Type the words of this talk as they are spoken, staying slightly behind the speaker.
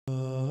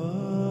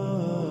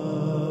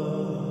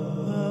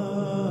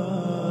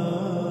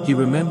He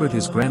remembered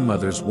his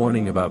grandmother's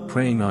warning about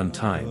praying on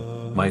time.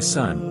 "My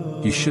son,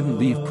 you shouldn't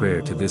leave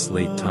prayer to this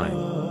late time."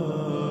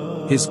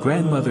 His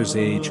grandmother's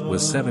age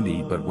was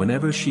 70, but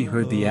whenever she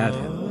heard the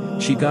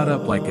adhan, she got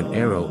up like an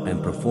arrow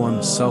and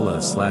performed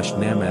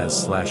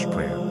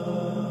salah/namaz/prayer.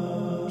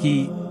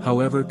 He,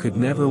 however, could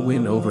never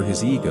win over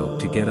his ego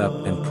to get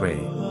up and pray.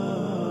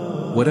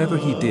 Whatever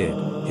he did,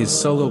 his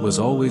salah was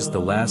always the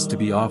last to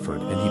be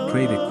offered, and he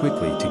prayed it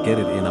quickly to get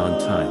it in on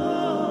time.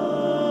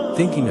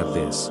 Thinking of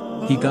this,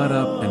 he got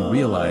up and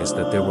realized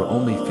that there were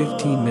only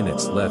 15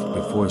 minutes left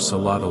before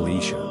Salat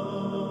al-Isha.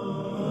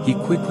 He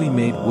quickly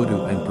made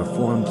wudu and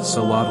performed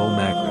Salat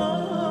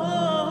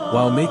al-Maghrib.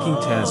 While making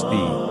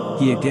tasbih,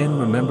 he again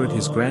remembered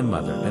his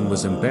grandmother and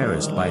was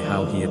embarrassed by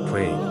how he had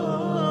prayed.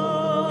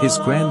 His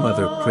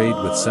grandmother prayed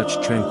with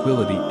such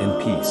tranquility and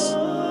peace.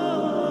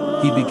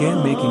 He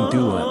began making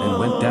dua and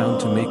went down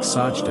to make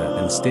sajda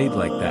and stayed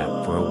like that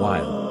for a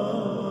while.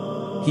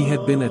 He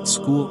had been at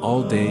school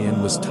all day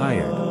and was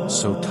tired,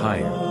 so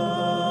tired.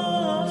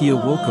 He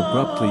awoke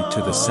abruptly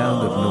to the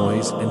sound of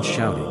noise and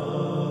shouting.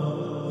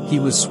 He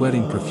was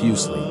sweating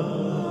profusely.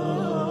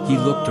 He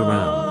looked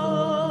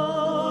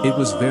around. It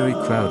was very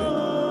crowded.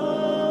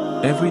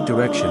 Every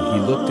direction he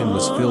looked in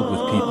was filled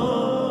with people.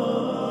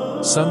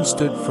 Some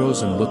stood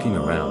frozen looking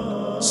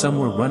around, some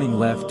were running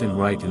left and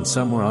right, and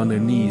some were on their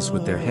knees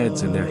with their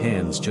heads in their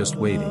hands just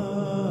waiting.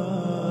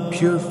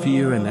 Pure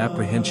fear and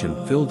apprehension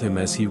filled him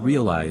as he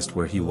realized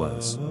where he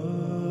was.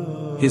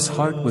 His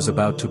heart was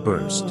about to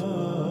burst.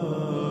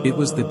 It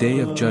was the day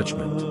of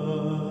judgment.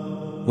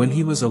 When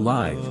he was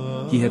alive,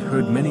 he had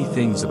heard many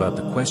things about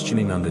the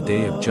questioning on the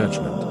day of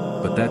judgment,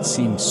 but that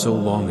seemed so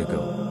long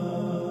ago.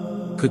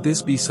 Could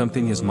this be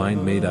something his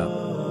mind made up?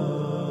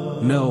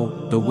 No,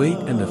 the weight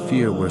and the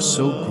fear were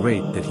so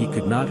great that he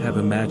could not have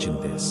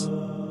imagined this.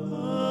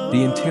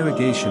 The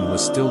interrogation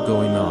was still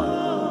going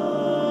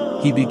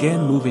on. He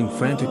began moving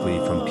frantically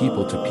from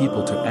people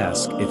to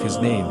ask if his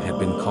name had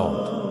been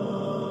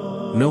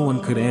called. No one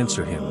could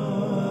answer him.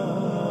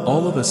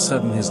 All of a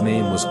sudden his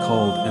name was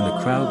called and the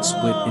crowd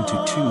split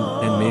into two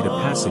and made a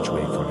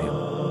passageway for him.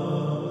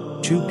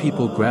 Two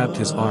people grabbed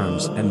his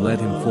arms and led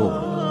him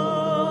forward.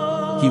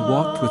 He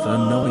walked with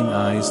unknowing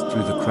eyes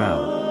through the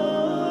crowd.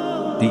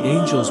 The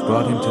angels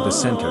brought him to the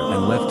center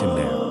and left him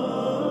there.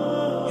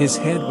 His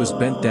head was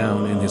bent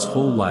down and his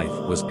whole life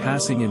was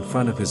passing in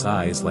front of his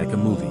eyes like a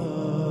movie.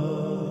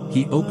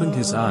 He opened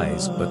his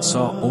eyes but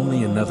saw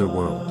only another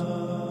world.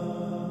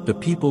 The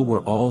people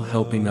were all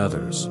helping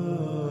others.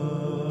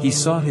 He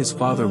saw his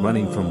father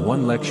running from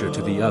one lecture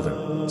to the other,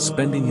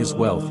 spending his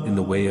wealth in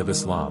the way of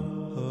Islam.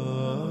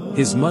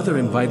 His mother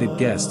invited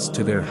guests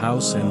to their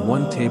house and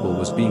one table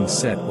was being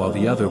set while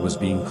the other was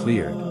being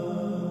cleared.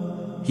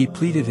 He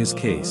pleaded his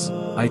case.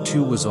 I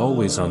too was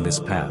always on this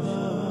path.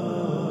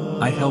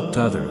 I helped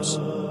others.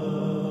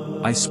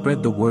 I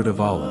spread the word of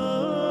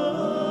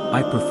Allah.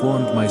 I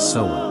performed my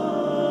salah.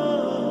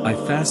 I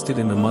fasted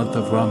in the month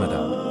of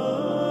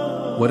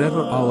Ramadan.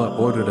 Whatever Allah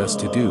ordered us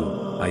to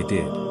do, I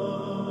did.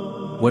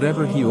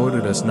 Whatever He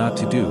ordered us not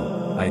to do,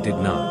 I did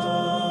not.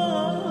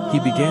 He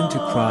began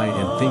to cry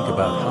and think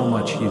about how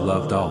much he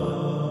loved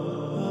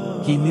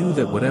Allah. He knew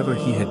that whatever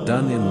he had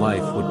done in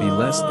life would be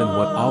less than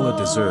what Allah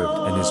deserved,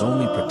 and his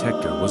only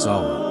protector was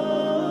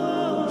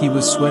Allah. He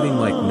was sweating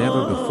like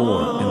never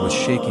before and was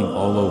shaking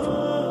all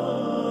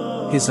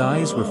over. His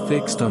eyes were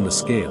fixed on the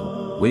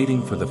scale,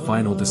 waiting for the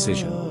final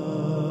decision.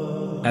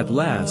 At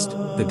last,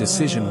 the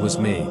decision was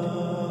made.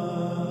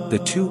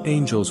 The two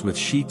angels with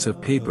sheets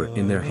of paper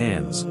in their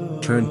hands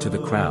turned to the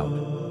crowd.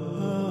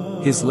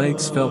 His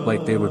legs felt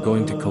like they were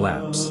going to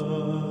collapse.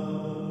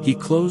 He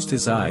closed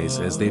his eyes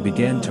as they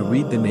began to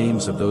read the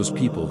names of those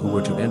people who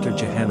were to enter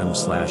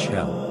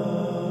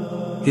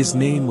Jahannam/hell. His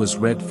name was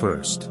read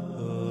first.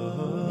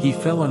 He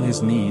fell on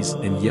his knees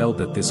and yelled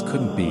that this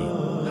couldn't be.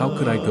 How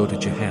could I go to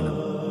Jahannam?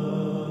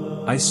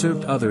 I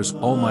served others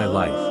all my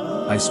life,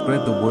 I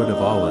spread the word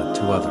of Allah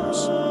to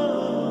others.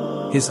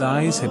 His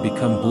eyes had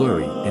become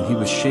blurry and he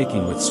was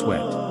shaking with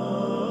sweat.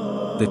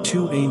 The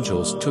two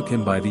angels took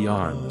him by the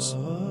arms.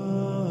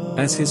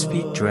 As his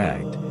feet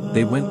dragged,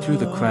 they went through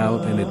the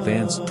crowd and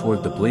advanced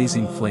toward the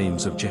blazing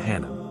flames of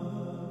Jahannam.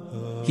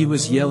 He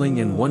was yelling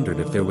and wondered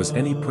if there was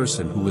any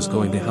person who was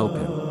going to help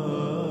him.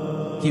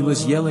 He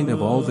was yelling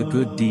of all the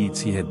good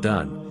deeds he had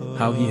done,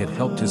 how he had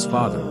helped his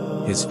father,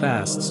 his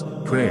fasts,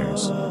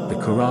 prayers, the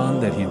Qur'an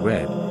that he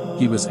read.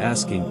 He was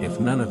asking if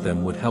none of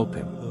them would help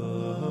him.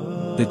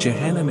 The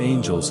Jahannam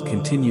angels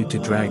continued to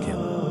drag him.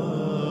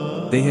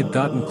 They had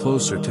gotten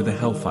closer to the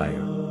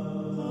hellfire.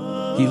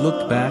 He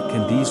looked back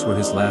and these were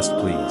his last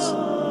pleas.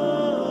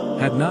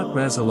 Had not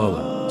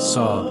Rasulullah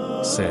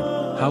said,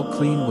 how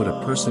clean would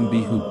a person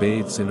be who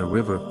bathes in a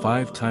river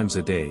 5 times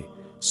a day,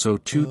 so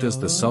too does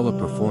the Salah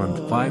performed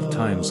 5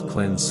 times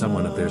cleanse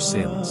someone of their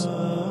sins.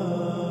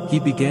 He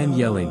began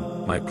yelling,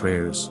 my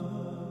prayers.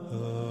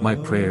 My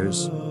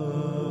prayers.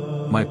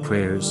 My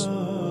prayers.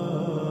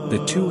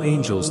 The two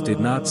angels did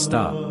not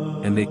stop,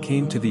 and they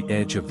came to the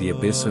edge of the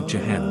abyss of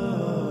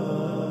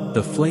Jahannam.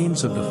 The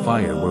flames of the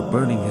fire were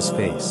burning his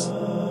face.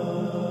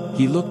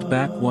 He looked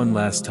back one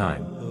last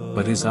time,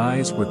 but his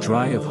eyes were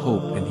dry of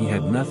hope and he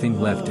had nothing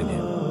left in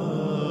him.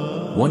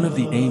 One of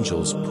the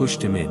angels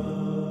pushed him in.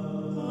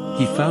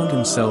 He found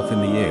himself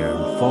in the air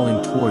and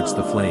falling towards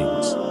the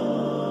flames.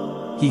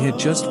 He had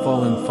just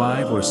fallen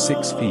 5 or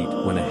 6 feet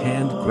when a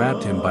hand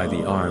grabbed him by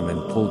the arm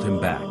and pulled him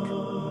back.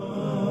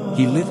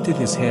 He lifted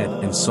his head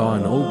and saw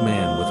an old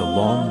man with a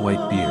long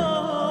white beard.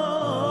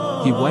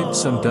 He wiped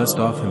some dust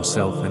off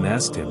himself and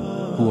asked him,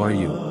 "Who are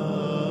you?"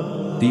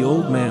 The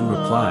old man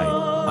replied,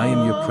 "I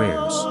am your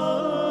prayers.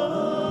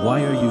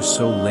 Why are you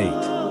so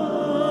late?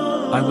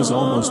 I was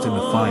almost in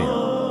the fire.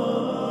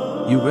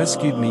 You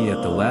rescued me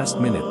at the last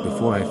minute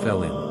before I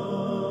fell in."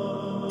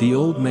 The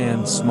old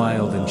man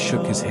smiled and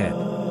shook his head.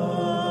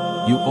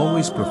 "You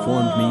always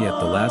performed me at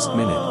the last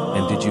minute,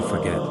 and did you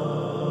forget?"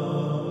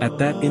 At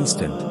that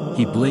instant,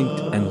 he blinked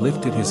and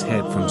lifted his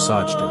head from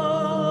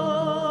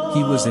sajda.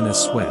 He was in a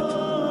sweat.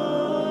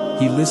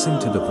 He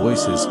listened to the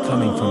voices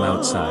coming from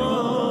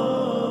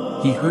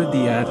outside. He heard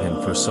the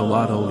adhan for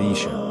Salat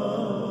al-Isha.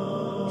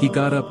 He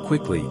got up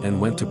quickly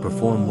and went to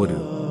perform wudu.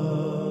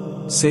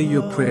 "Say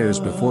your prayers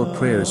before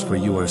prayers for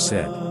you are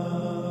said."